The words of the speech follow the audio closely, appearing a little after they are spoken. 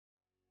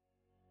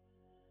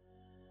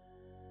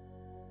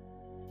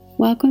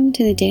Welcome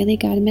to the Daily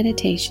God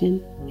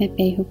Meditation at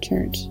Bay Hope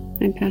Church.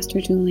 I'm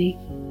Pastor Julie.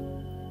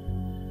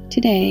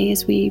 Today,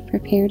 as we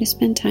prepare to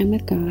spend time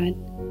with God,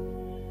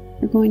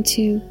 we're going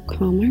to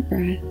calm our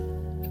breath,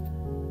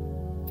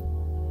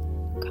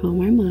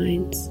 calm our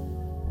minds,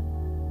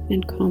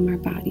 and calm our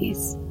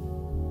bodies.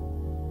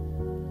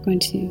 We're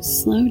going to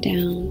slow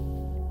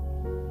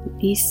down,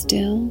 be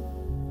still,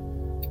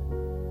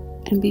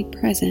 and be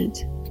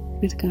present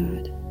with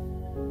God.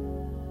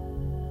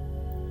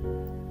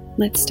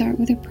 Let's start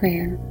with a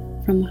prayer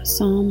from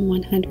Psalm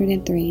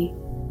 103.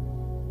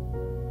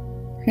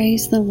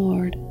 Praise the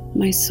Lord,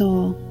 my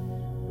soul,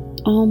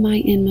 all my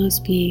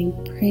inmost being,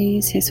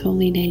 praise His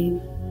holy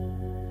name.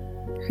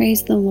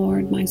 Praise the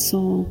Lord, my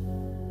soul,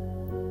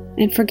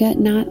 and forget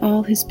not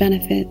all His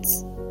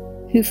benefits,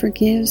 who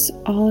forgives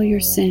all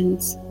your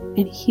sins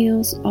and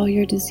heals all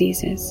your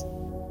diseases,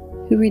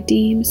 who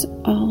redeems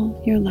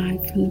all your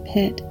life from the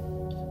pit,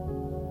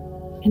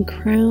 and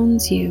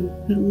crowns you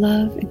with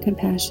love and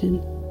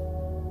compassion,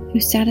 who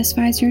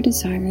satisfies your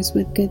desires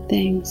with good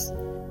things,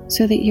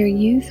 so that your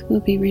youth will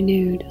be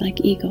renewed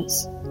like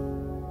eagles.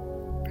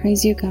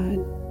 Praise you,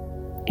 God.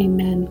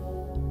 Amen.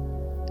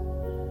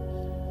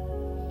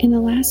 In the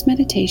last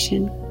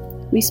meditation,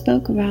 we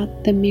spoke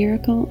about the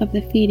miracle of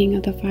the feeding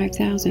of the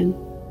 5,000.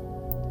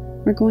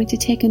 We're going to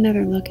take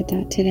another look at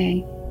that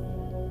today.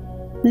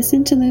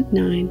 Listen to Luke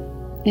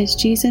 9 as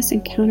Jesus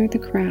encountered the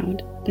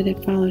crowd that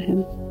had followed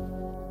him.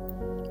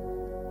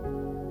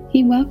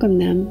 He welcomed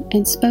them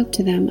and spoke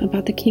to them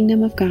about the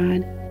kingdom of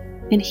God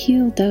and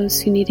healed those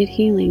who needed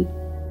healing.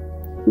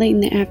 Late in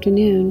the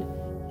afternoon,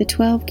 the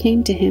 12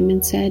 came to him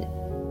and said,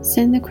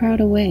 "Send the crowd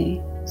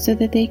away so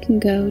that they can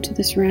go to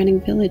the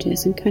surrounding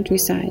villages and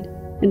countryside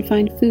and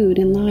find food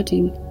and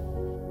lodging,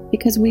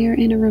 because we are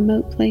in a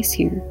remote place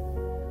here."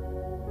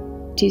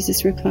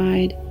 Jesus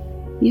replied,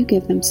 "You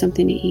give them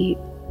something to eat."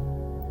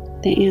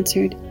 They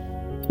answered,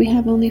 "We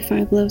have only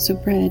 5 loaves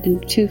of bread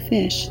and 2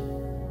 fish.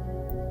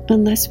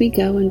 Unless we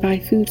go and buy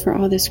food for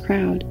all this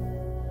crowd."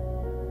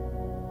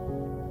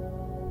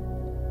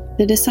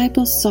 The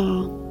disciples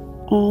saw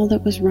all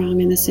that was wrong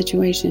in the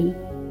situation.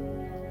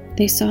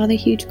 They saw the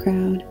huge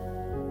crowd.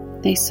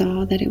 They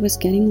saw that it was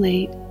getting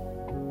late.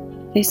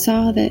 They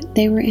saw that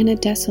they were in a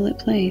desolate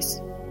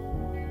place.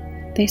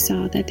 They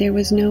saw that there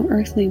was no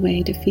earthly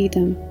way to feed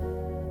them.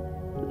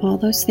 All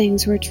those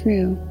things were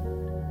true,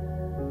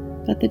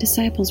 but the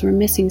disciples were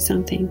missing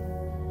something.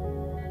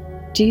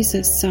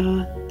 Jesus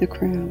saw the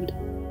crowd.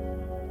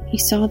 He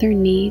saw their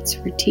needs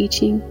for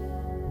teaching.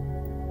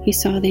 He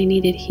saw they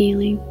needed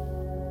healing.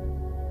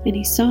 And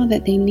he saw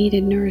that they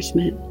needed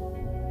nourishment.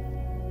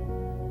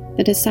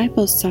 The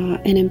disciples saw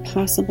an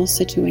impossible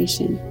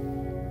situation,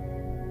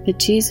 but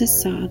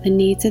Jesus saw the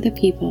needs of the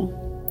people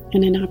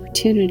and an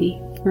opportunity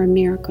for a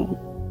miracle.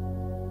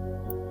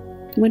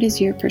 What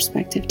is your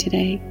perspective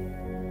today?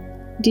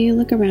 Do you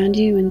look around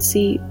you and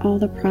see all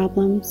the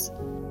problems,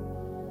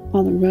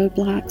 all the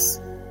roadblocks,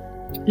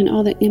 and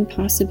all the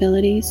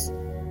impossibilities?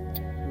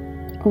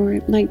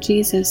 Or, like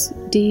Jesus,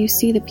 do you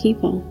see the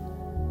people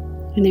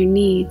and their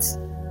needs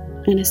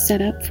and a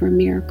setup for a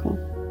miracle?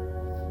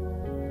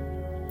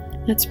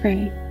 Let's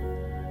pray.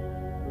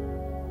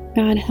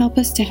 God, help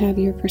us to have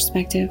your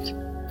perspective.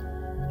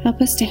 Help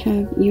us to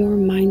have your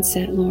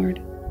mindset, Lord.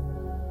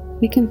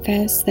 We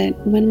confess that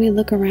when we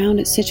look around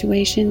at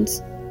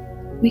situations,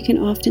 we can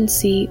often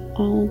see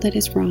all that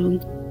is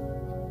wrong.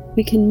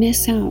 We can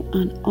miss out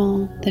on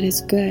all that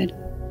is good.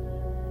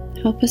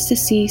 Help us to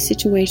see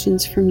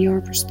situations from your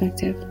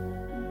perspective.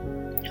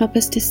 Help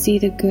us to see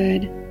the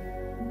good.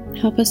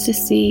 Help us to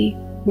see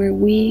where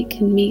we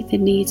can meet the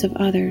needs of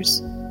others.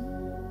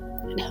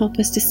 And help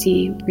us to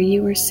see where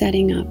you are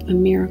setting up a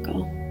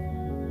miracle.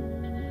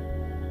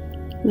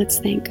 Let's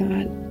thank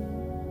God.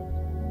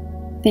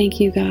 Thank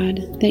you,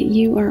 God, that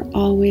you are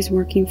always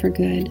working for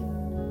good,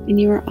 and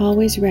you are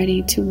always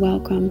ready to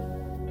welcome,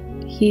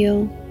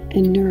 heal,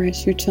 and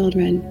nourish your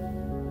children.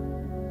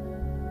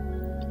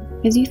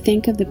 As you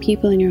think of the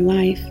people in your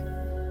life,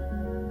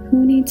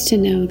 who needs to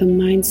know the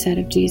mindset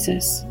of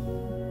Jesus?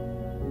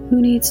 Who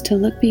needs to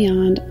look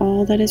beyond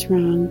all that is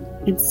wrong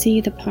and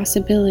see the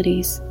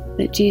possibilities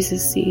that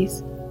Jesus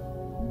sees?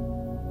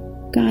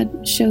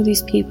 God, show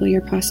these people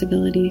your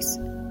possibilities.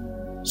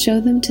 Show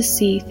them to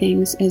see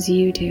things as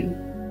you do.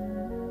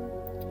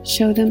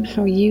 Show them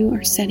how you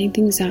are setting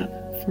things up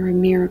for a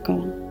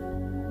miracle.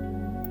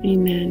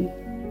 Amen.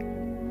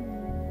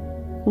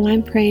 Well,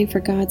 I'm praying for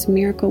God's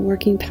miracle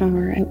working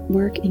power at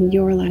work in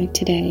your life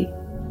today.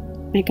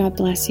 May God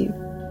bless you.